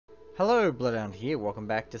Hello, Bloodhound here. Welcome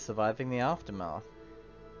back to Surviving the Aftermath.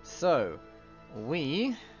 So,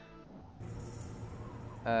 we've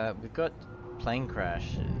got plane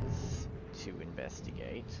crashes to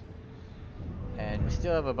investigate, and we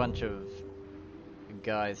still have a bunch of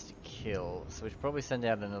guys to kill, so we should probably send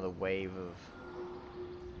out another wave of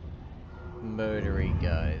murdery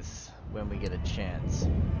guys when we get a chance.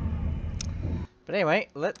 But anyway,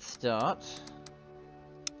 let's start.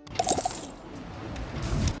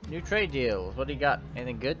 New trade deals. What do you got?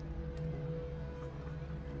 Anything good?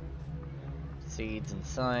 Seeds and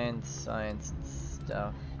science and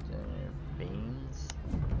stuff. Beans.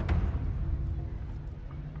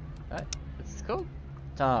 What? What's this called?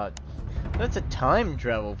 That's a time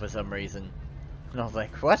travel for some reason. And I was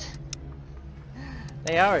like, what?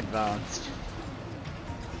 They are advanced.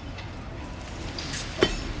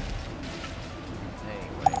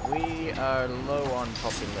 Anyway, we are low on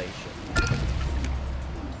population.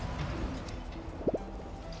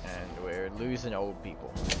 And we're losing old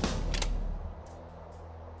people.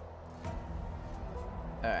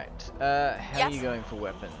 Alright, how are you going for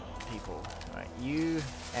weapon, people? Alright, you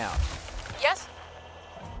out. Yes?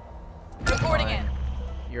 Reporting in.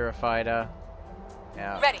 You're a fighter.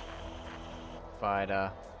 Out. Ready.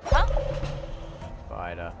 Fighter. Huh?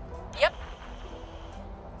 Fighter. Yep.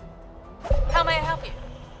 How may I help you?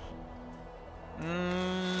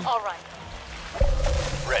 Alright.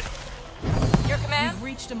 Ready. Your command? We've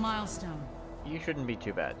reached a milestone. You shouldn't be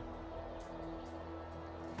too bad.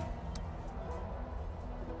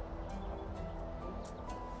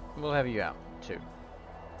 We'll have you out, too.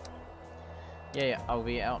 Yeah, I'll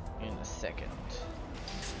be out in a second.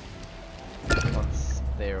 Once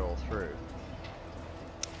they're all through.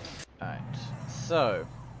 Alright, so...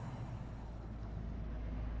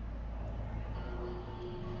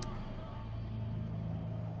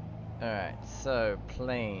 Alright, so,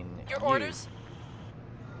 plane. Your orders?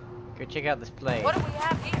 Go check out this plane. What do we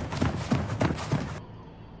have here?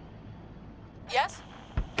 Yes?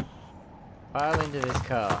 Pile into this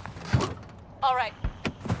car. Alright.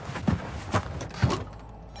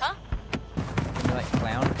 Huh? Can you, like,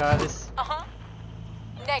 clown car this? Uh-huh.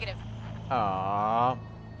 Negative. Aww.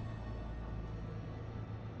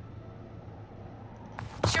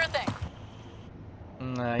 Sure thing.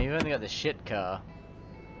 No, you've only got the shit car.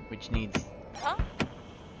 Which needs... Huh? Does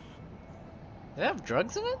it have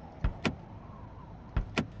drugs in it?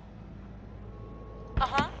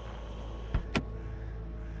 Uh-huh.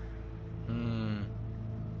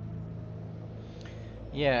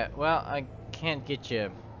 Yeah, well, I can't get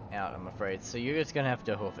you out, I'm afraid, so you're just gonna have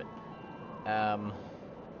to hoof it.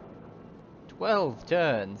 12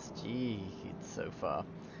 turns. Gee, it's so far.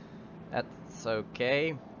 That's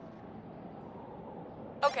okay.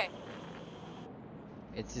 Okay.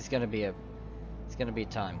 It's just gonna be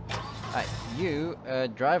time. Alright, you,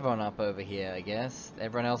 drive on up over here, I guess.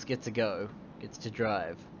 Everyone else gets to go. Gets to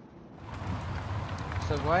drive.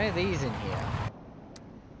 So why are these in here?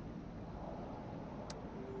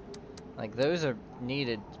 Like, those are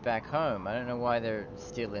needed back home. I don't know why they're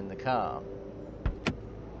still in the car.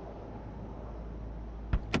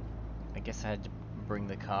 I guess I had to bring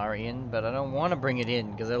the car in, but I don't want to bring it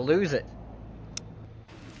in, because I'll lose it.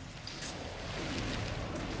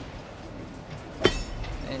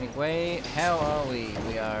 Anyway, how are we?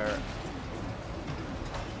 We are...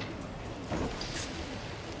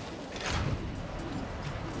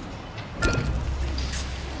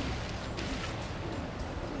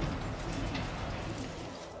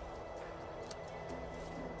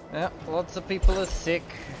 Yeah, lots of people are sick,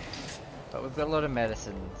 but we've got a lot of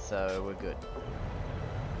medicine, so we're good.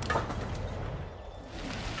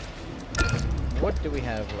 What do we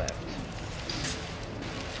have left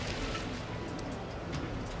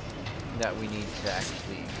that we need to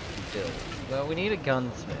actually build? Well, we need a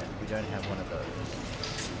gunsmith. We don't have one of those.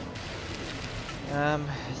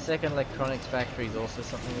 Second electronics factory is also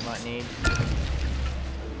something we might need.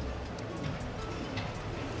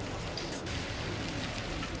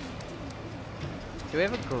 Do we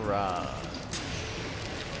have a garage?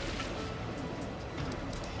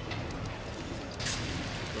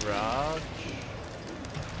 Garage?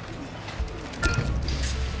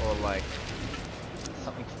 Or like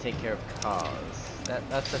something to take care of cars.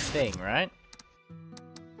 That's a thing, right?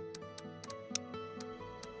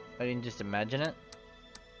 I didn't just imagine it.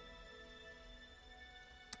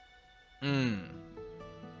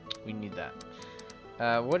 We need that.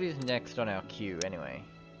 What is next on our queue anyway?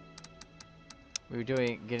 We were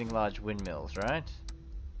getting large windmills, right?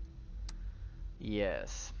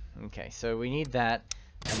 Yes. Okay, so we need that,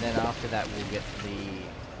 and then after that we'll get the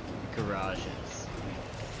garages.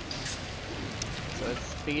 So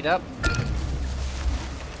let's Speed up.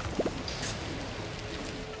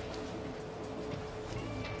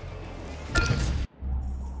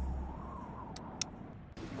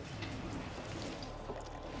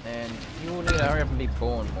 And you will need to hurry up and be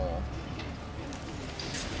born more.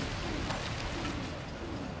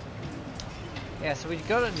 Yeah, so we've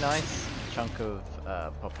got a nice chunk of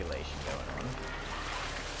population going on.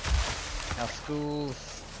 Our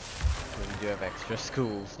schools, well, we do have extra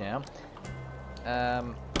schools now.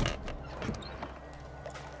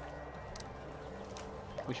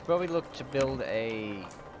 We should probably look to build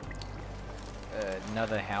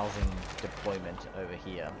another housing deployment over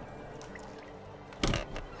here.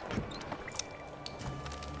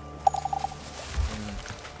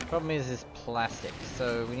 The problem is this plastic,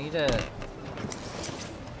 so we need to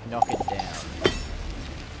knock it down.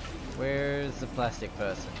 Where's the plastic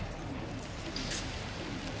person?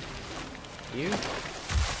 You?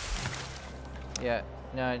 Yeah,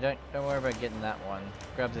 no, don't worry about getting that one.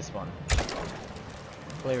 Grab this one.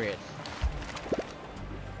 Clear it.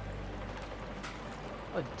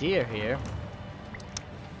 Oh, deer here.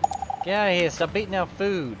 Get out of here, stop eating our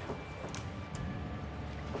food.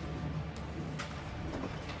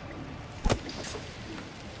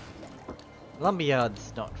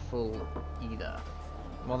 Lumberyard's not full either.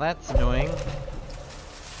 Well, that's annoying.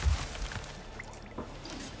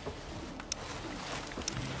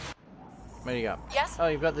 Where do you go? Yes? Oh,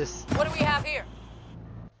 you've got this. What do we have here?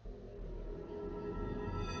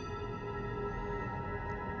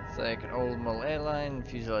 It's like an old model airline,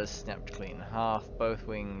 fuselage snapped clean in half, both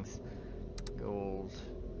wings, gold.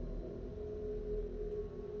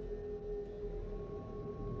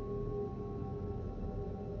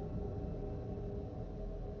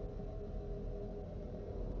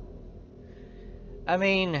 I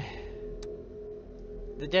mean,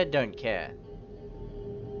 the dead don't care.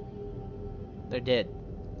 They're dead.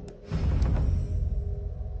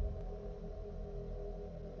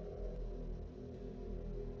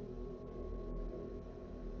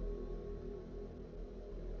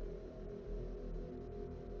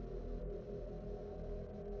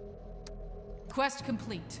 Quest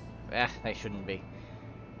complete. Ah, they shouldn't be.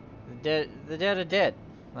 The dead are dead.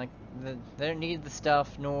 Like, they don't need the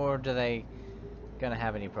stuff, nor do they gonna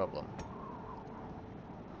have any problem.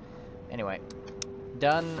 Anyway,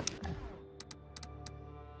 done.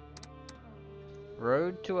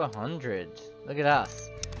 Road to 100. Look at us.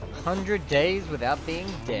 100 days without being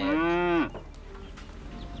dead.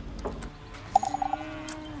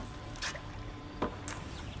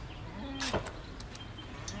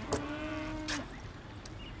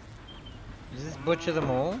 Does this butcher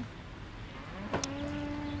them all?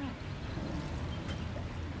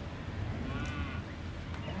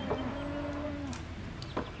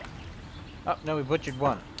 Oh, no, we butchered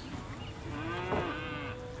one.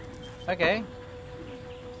 Okay.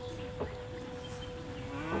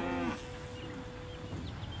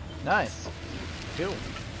 Nice. Cool.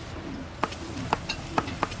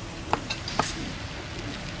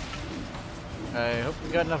 I hope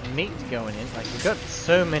we got enough meat going in. Like, we got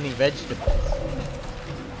so many vegetables.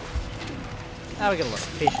 Ah, we got a lot of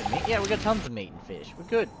fish and meat. Yeah, we got tons of meat and fish. We're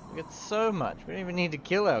good. We got so much. We don't even need to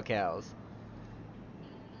kill our cows.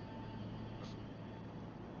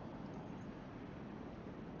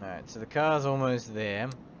 Alright, so the car's almost there.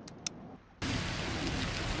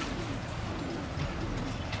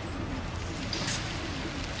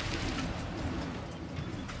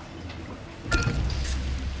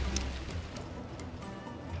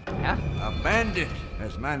 A bandit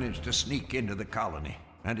has managed to sneak into the colony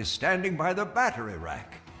and is standing by the battery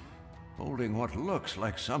rack, holding what looks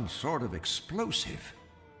like some sort of explosive.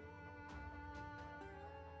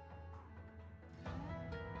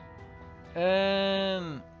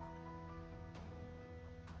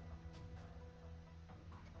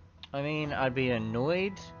 I mean, I'd be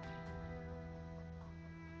annoyed.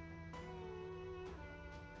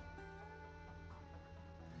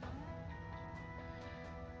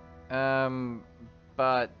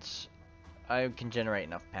 But I can generate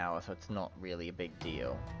enough power, so it's not really a big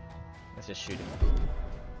deal. Let's just shoot him.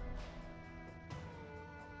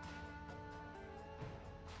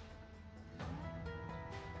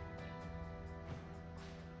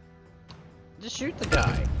 Just shoot the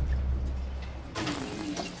guy.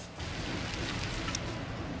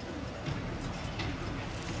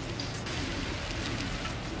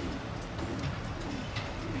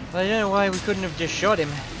 I don't know why we couldn't have just shot him.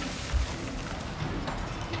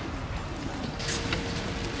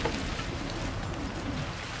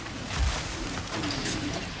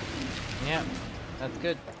 Yeah, that's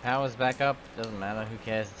good. Power's back up. Doesn't matter. Who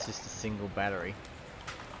cares? It's just a single battery.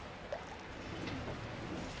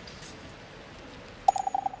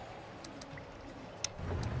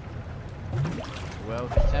 well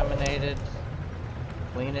contaminated.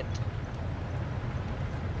 Clean it.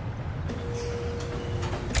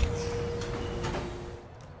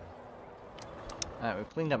 Alright, we've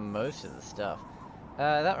cleaned up most of the stuff.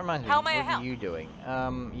 That reminds me, How what may I are help? you doing?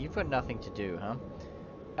 You've got nothing to do, huh?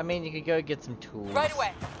 I mean, you could go get some tools. Right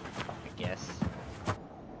away. I guess.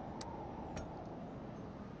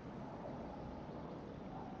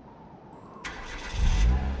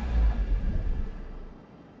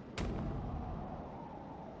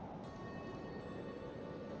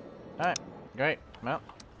 Alright, great. Well,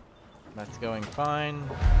 that's going fine.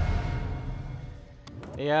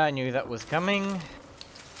 Yeah, I knew that was coming.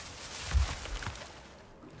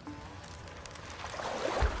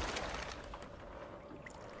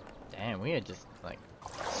 Damn, we had just, like,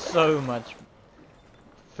 so much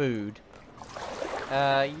food.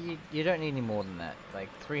 You don't need any more than that. Like,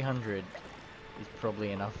 300 is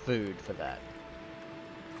probably enough food for that.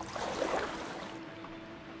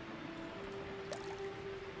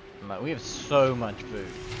 Like, we have so much food.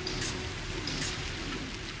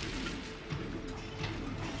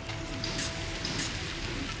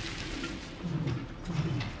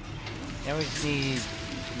 Now we just need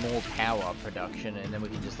more power production, and then we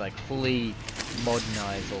can just like fully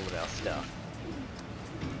modernize all of our stuff.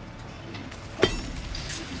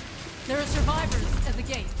 There are survivors at the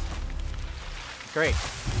gate. Great.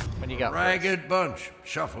 What do you got? Ragged bunch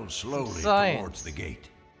shuffles slowly Science. towards the gate.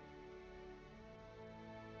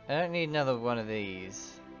 I don't need another one of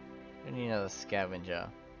these. I don't need another scavenger.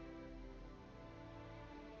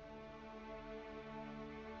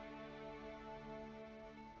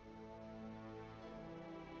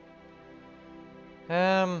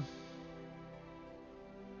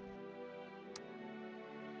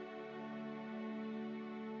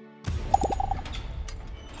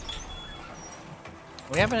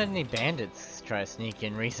 We haven't had any bandits try to sneak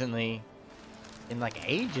in recently. In like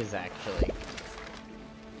ages, actually.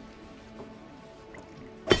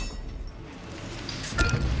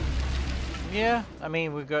 Yeah, I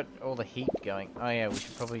mean, we've got all the heat going. Oh yeah, we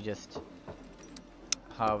should probably just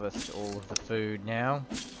harvest all of the food now.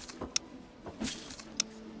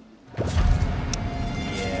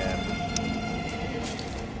 Yeah.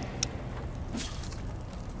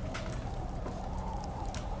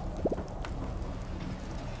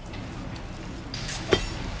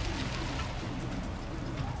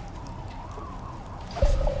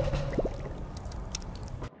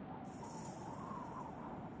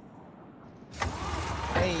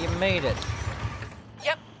 Hey, you made it.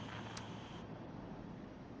 Yep.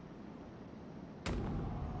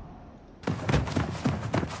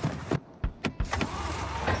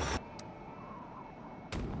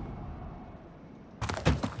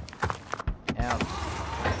 Out.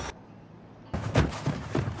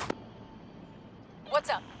 What's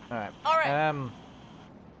up? Alright. All right.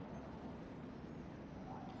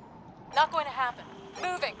 Not going to happen.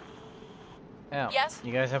 Moving. Out. Yes?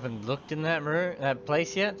 You guys haven't looked in that room, that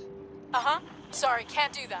place yet? Uh-huh. Sorry,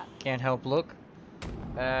 can't do that. Can't help look.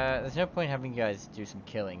 There's no point having you guys do some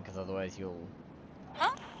killing, because otherwise you'll...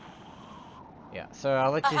 Huh? Yeah, so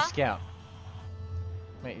I'll let you Uh-huh. scout.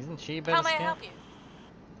 Wait, isn't she a better How may I scout? help you?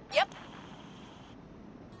 Yep.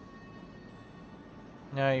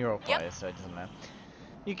 No, you're all Yep. players, so it doesn't matter.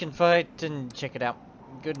 You can fight and check it out.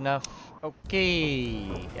 Good enough.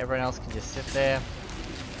 Okay. Everyone else can just sit there.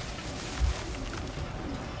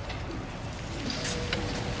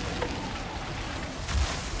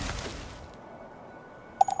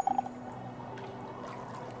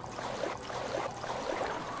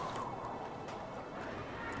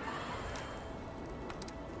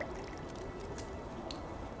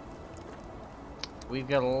 We've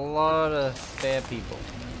got a lot of spare people.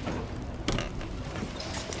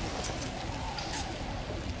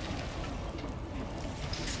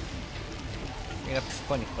 Bring it up to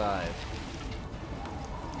 25.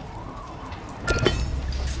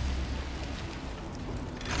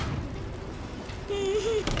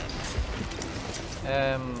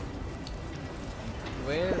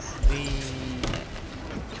 Where's the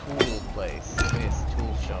tool place? Where's the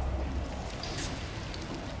tool shop?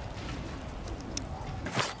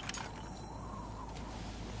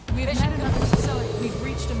 We've met enough facility. We've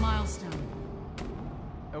reached a milestone.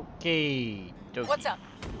 Okay, dokie. What's up?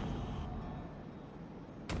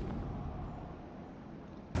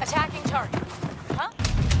 Attacking target. Huh?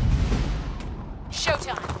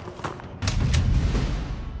 Showtime.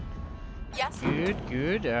 Yes? Good,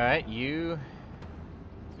 good. Alright, you'll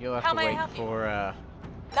have How to may I wait help you? for,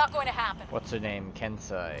 Not going to happen. what's her name?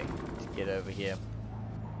 Kensai to get over here.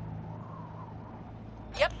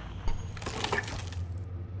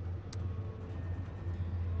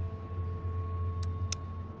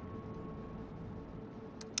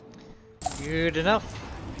 Good enough.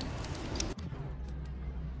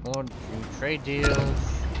 More trade deals.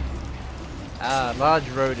 Ah, large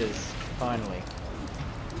rotors, finally.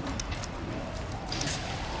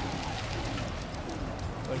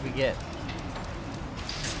 What did we get?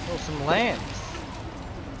 Oh, some lamps.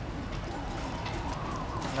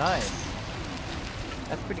 Nice.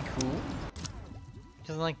 That's pretty cool. Who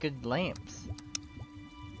doesn't like good lamps?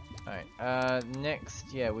 Alright,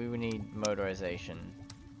 next, yeah, we would need motorization.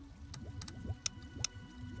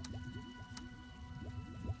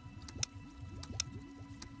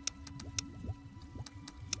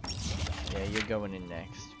 Yeah, you're going in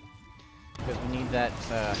next. Because we need that,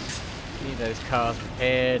 we need those cars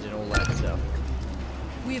repaired and all that stuff.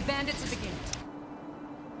 We have bandits at the gate.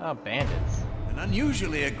 Oh, bandits. An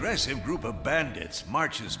unusually aggressive group of bandits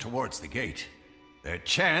marches towards the gate. Their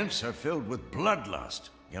chants are filled with bloodlust,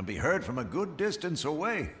 can be heard from a good distance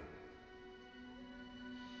away.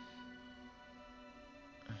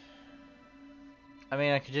 I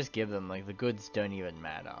mean, I could just give them, like, the goods don't even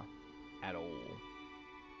matter. At all.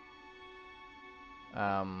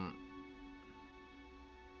 And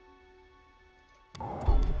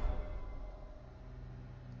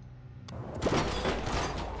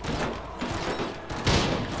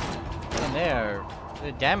they're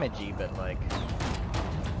damagey, but like...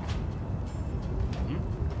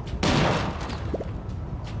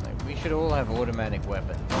 Like, we should all have automatic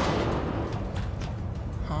weapons.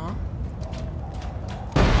 Huh?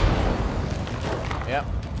 Yep.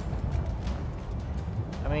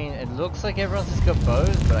 I mean, it looks like everyone's just got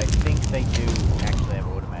bows, but I think they do actually have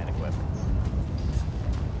automatic weapons.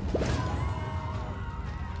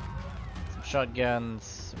 Some shotguns,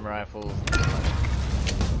 some rifles.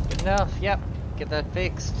 Good enough, yep. Get that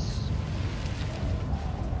fixed.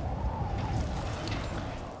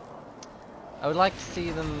 I would like to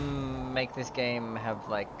see them make this game have,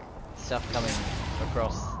 like, stuff coming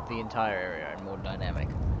across the entire area and more dynamic.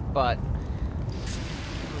 But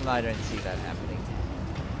I don't see that happening.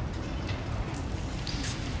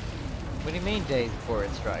 What do you mean days before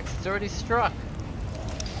it strikes? It's already struck!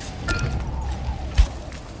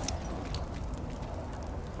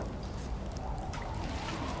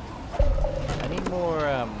 I need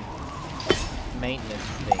more, maintenance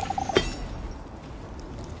things.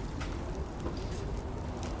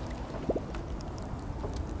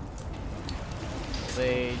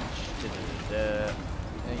 Sage,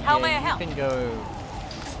 How may I you help? can go.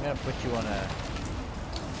 I'm gonna put you on a.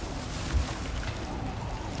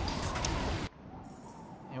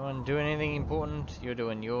 Anyone do anything important? You're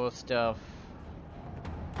doing your stuff.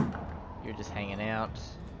 You're just hanging out.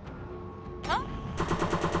 Huh?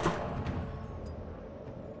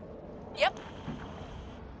 Yep.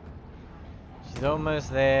 She's almost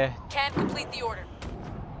there. Can't complete the order.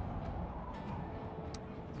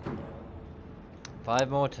 5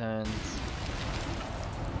 more turns.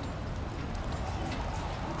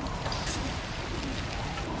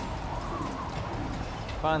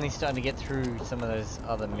 Finally starting to get through some of those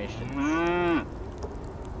other missions.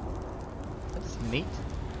 That's meat.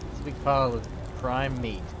 It's a big pile of prime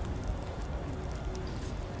meat.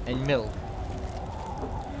 And milk.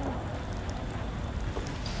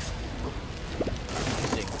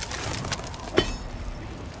 Interesting.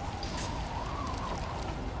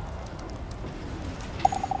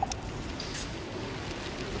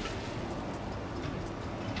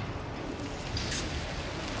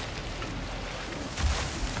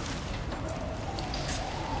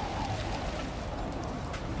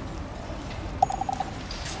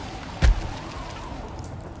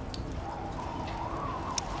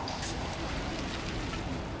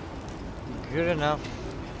 Good enough.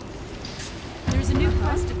 There's a new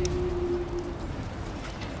quest available.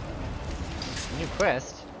 New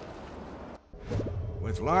quest?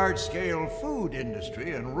 With large-scale food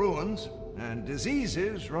industry in ruins and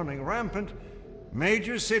diseases running rampant,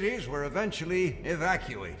 major cities were eventually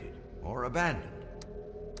evacuated or abandoned.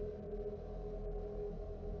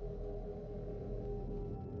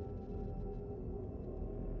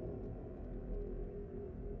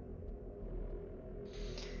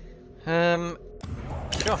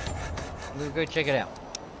 Sure. We'll go check it out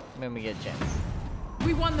when we get a chance.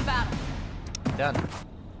 We won the battle. Done.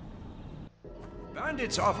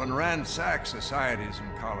 Bandits often ransack societies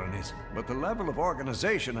and colonies, but the level of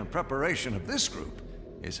organization and preparation of this group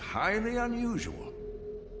is highly unusual.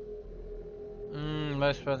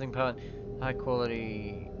 Most surprising part, high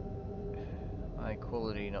quality,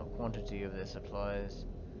 not quantity of their supplies.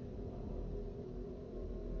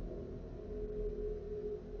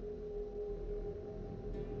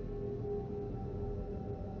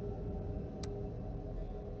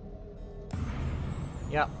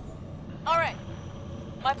 Yep. All right.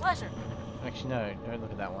 My pleasure. Actually, no, don't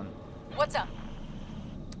look at that one. What's up?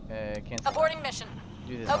 Cancel. Aborting mission.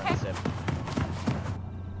 Do this Okay. one instead.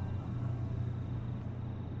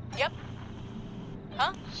 Yep.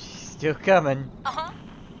 Huh? She's still coming. Uh-huh.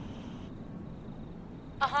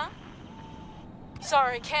 Uh-huh.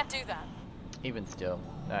 Sorry, can't do that. Even still.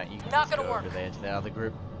 Alright, you can Not just gonna go work. over there to the other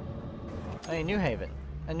group. Hey, New Haven.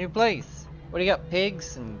 A new place. What do you got?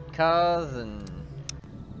 Pigs and cars and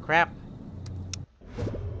crap?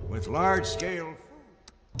 With large-scale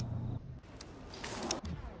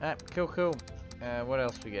Alright, cool. What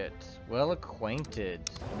else we get? Well acquainted.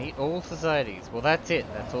 Meet all societies. Well, that's it.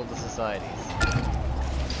 That's all the societies.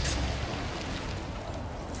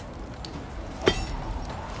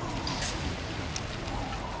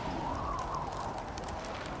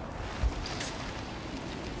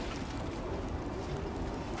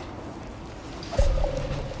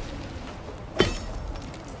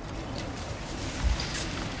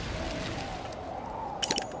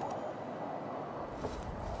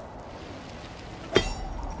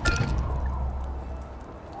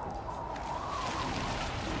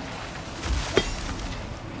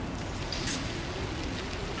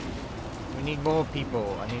 We need more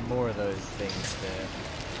people. I need more of those things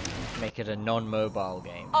to make it a non-mobile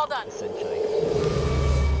game. All done. Essentially.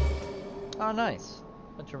 Oh, nice.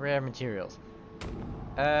 Bunch of rare materials.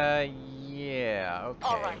 Yeah. Okay.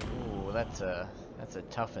 All right. Ooh, that's a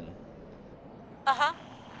toughin'. Uh-huh.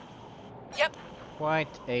 Yep.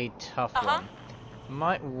 Quite a tough one.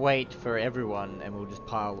 Might wait for everyone, and we'll just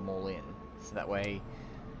pile them all in. So that way,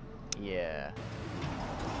 yeah.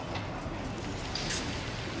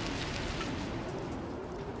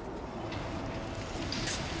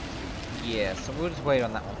 Yeah, so we'll just wait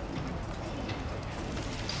on that one.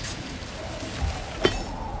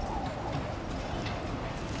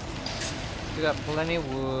 We got plenty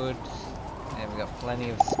of wood, and we got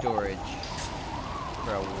plenty of storage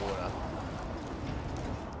for our water.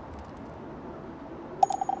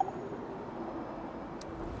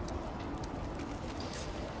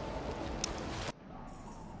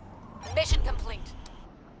 Mission complete.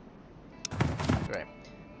 Great.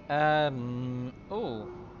 Oh.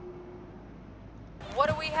 What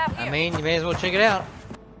do we have here? I mean, you may as well check it out.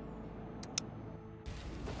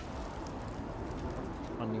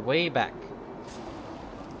 On your way back.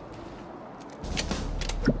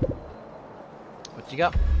 What you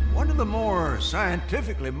got? One of the more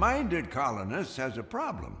scientifically minded colonists has a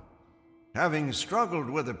problem. Having struggled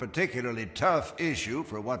with a particularly tough issue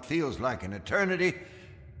for what feels like an eternity,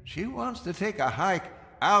 she wants to take a hike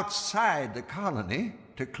outside the colony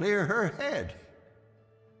to clear her head.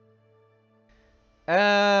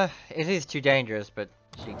 It is too dangerous, but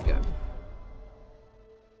she can go.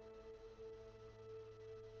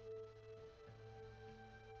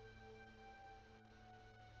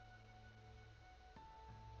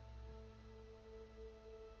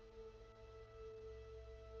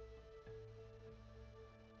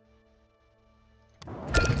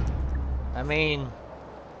 I mean,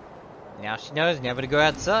 now she knows never to go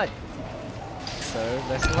outside. So,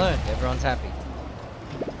 lesson learned. Everyone's happy.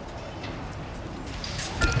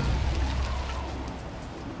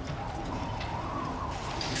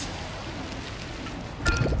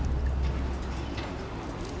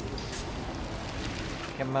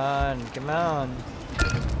 Come on, come on.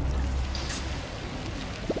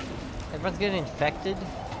 Everyone's getting infected?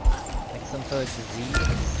 Like some sort of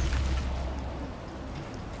disease?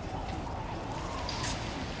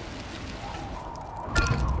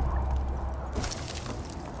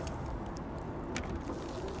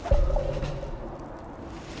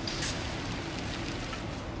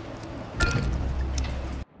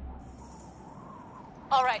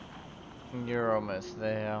 All right. You're almost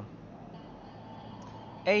there.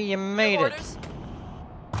 Hey, you made it! Orders.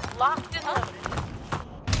 Locked and loaded.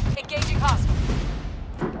 Engaging hostile.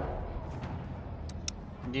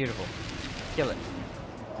 Beautiful. Kill it.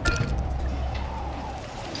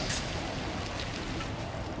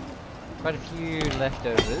 Quite a few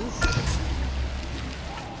leftovers.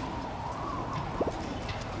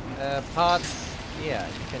 Parts. Yeah,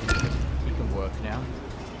 you can work now.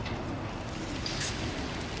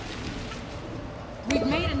 We've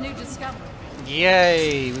made a new discovery.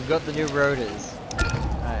 Yay! We've got the new rotors.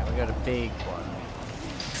 Alright, we got a big one.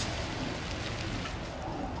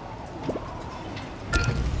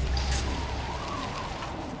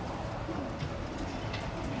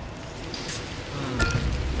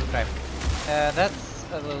 Okay. That's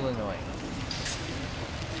a little annoying.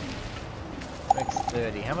 Makes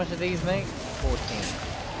 30. How much do these make? 14.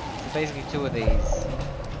 So basically 2 of these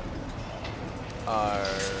are...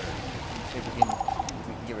 if we can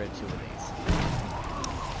get rid of 2 of these.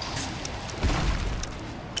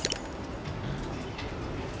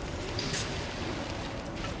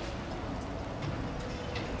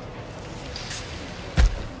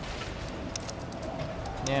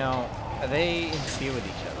 Now, are they interfere with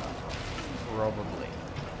each other? Probably.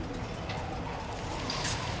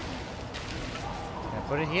 Can I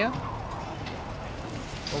put it here?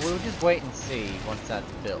 Well, we'll just wait and see once that's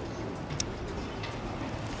built.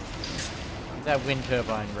 Get that wind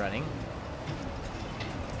turbine running.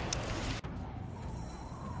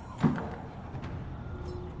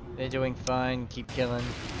 They're doing fine, keep killing.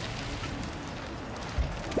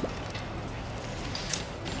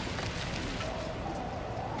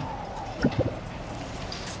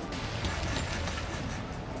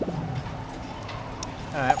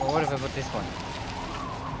 Alright, well what if I put this one?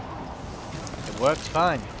 It works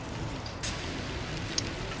fine.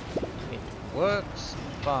 It works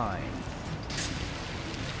fine.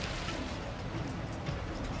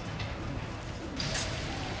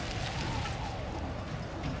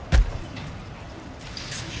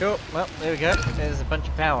 Sure, well, there we go. There's a bunch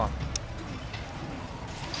of power.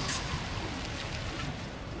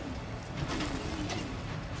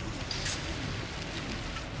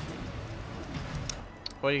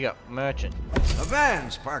 What do you got? Merchant. A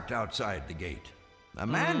van's parked outside the gate. A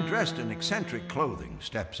man dressed in eccentric clothing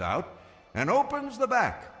steps out and opens the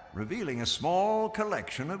back, revealing a small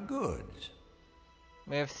collection of goods.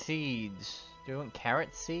 We have seeds. Do you want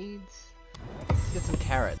carrot seeds? Let's get some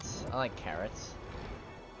carrots. I like carrots.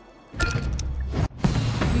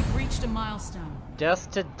 We've reached a milestone.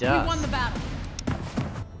 Dust to dust. We won the battle.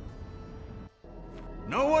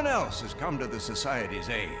 No one else has come to the Society's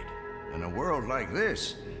aid. In a world like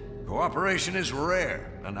this, cooperation is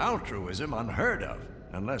rare and altruism unheard of,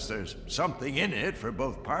 unless there's something in it for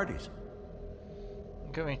both parties.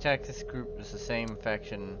 Can we attack this group as the same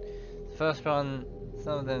faction? The first one,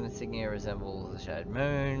 some of them insignia resembles the Shattered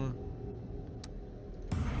Moon.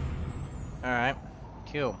 Alright,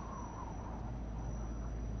 cool.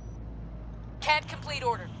 Can't complete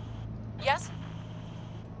order. Yes?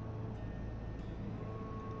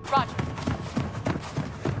 Roger.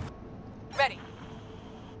 Ready.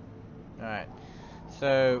 Alright.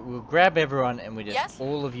 So we'll grab everyone and we just Yes?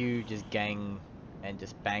 all of you just gang and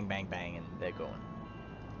just bang bang bang and they're gone.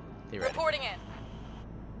 Theoretically. Reporting in.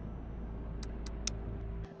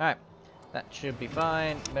 Alright. That should be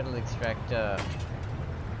fine. Metal extractor.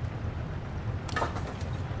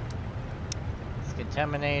 It's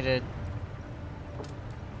contaminated.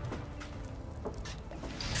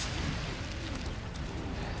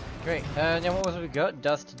 Great. Now what was we got?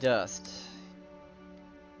 Dust to dust.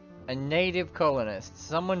 A native colonist.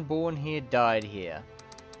 Someone born here died here.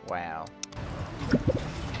 Wow.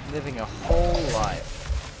 Living a whole life.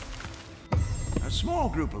 A small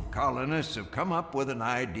group of colonists have come up with an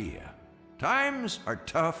idea. Times are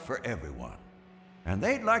tough for everyone, and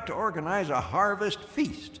they'd like to organize a harvest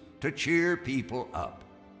feast to cheer people up.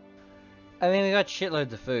 I mean, we got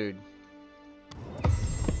shitloads of food.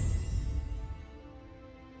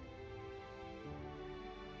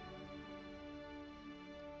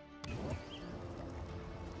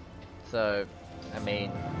 So, I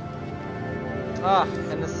mean... Ah,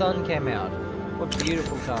 and the sun came out. What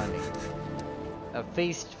beautiful timing. A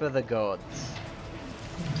feast for the gods.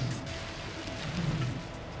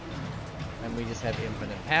 And we just have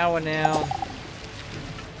infinite power now.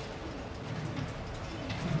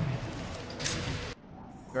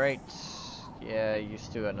 Great. Yeah, you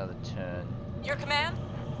still got another turn. Your command?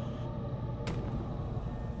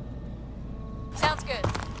 Sounds good.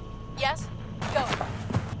 Yes? Go.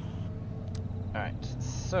 Alright,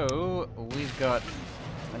 so we've got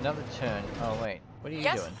another turn. Oh wait, what are you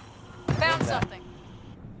Yes? doing? Found What's that? something.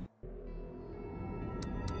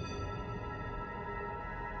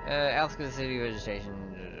 Outskirts of the city vegetation.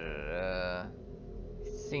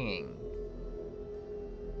 Singing.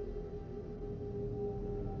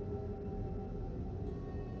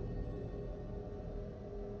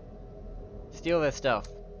 Steal their stuff.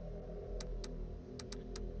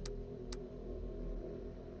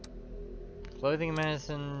 Clothing and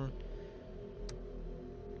medicine.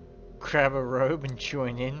 Grab a robe and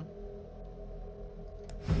join in.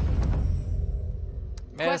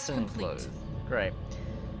 Medicine and complete. clothes. Great.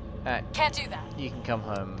 Alright, Can't do that. you can come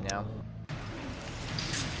home now.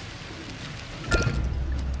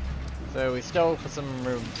 So we stole for some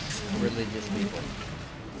religious people.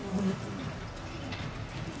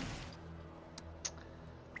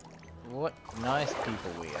 What nice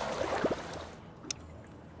people we are.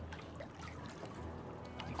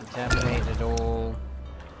 Decontaminate it all.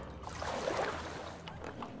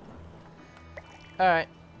 Alright,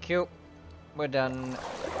 Cool. We're done.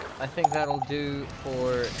 I think that'll do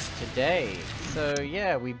for today. So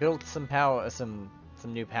yeah, we built some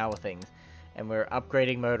new power things, and we're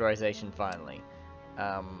upgrading motorization finally.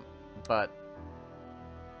 But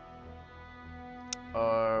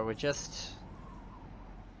we're just.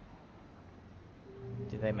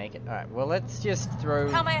 Did they make it? All right. Well, let's just throw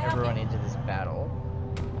everyone into this battle.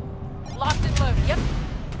 Locked and loaded. Yep.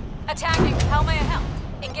 Attacking. How may I help?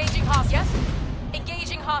 Engaging hostile. Yes.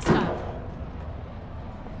 Engaging hostile.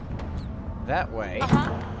 That way.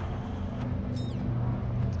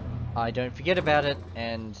 I don't forget about it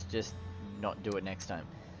and just not do it next time.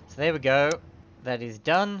 So there we go. That is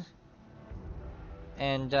done.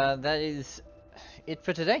 And that is it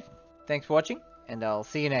for today. Thanks for watching, and I'll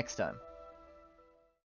see you next time.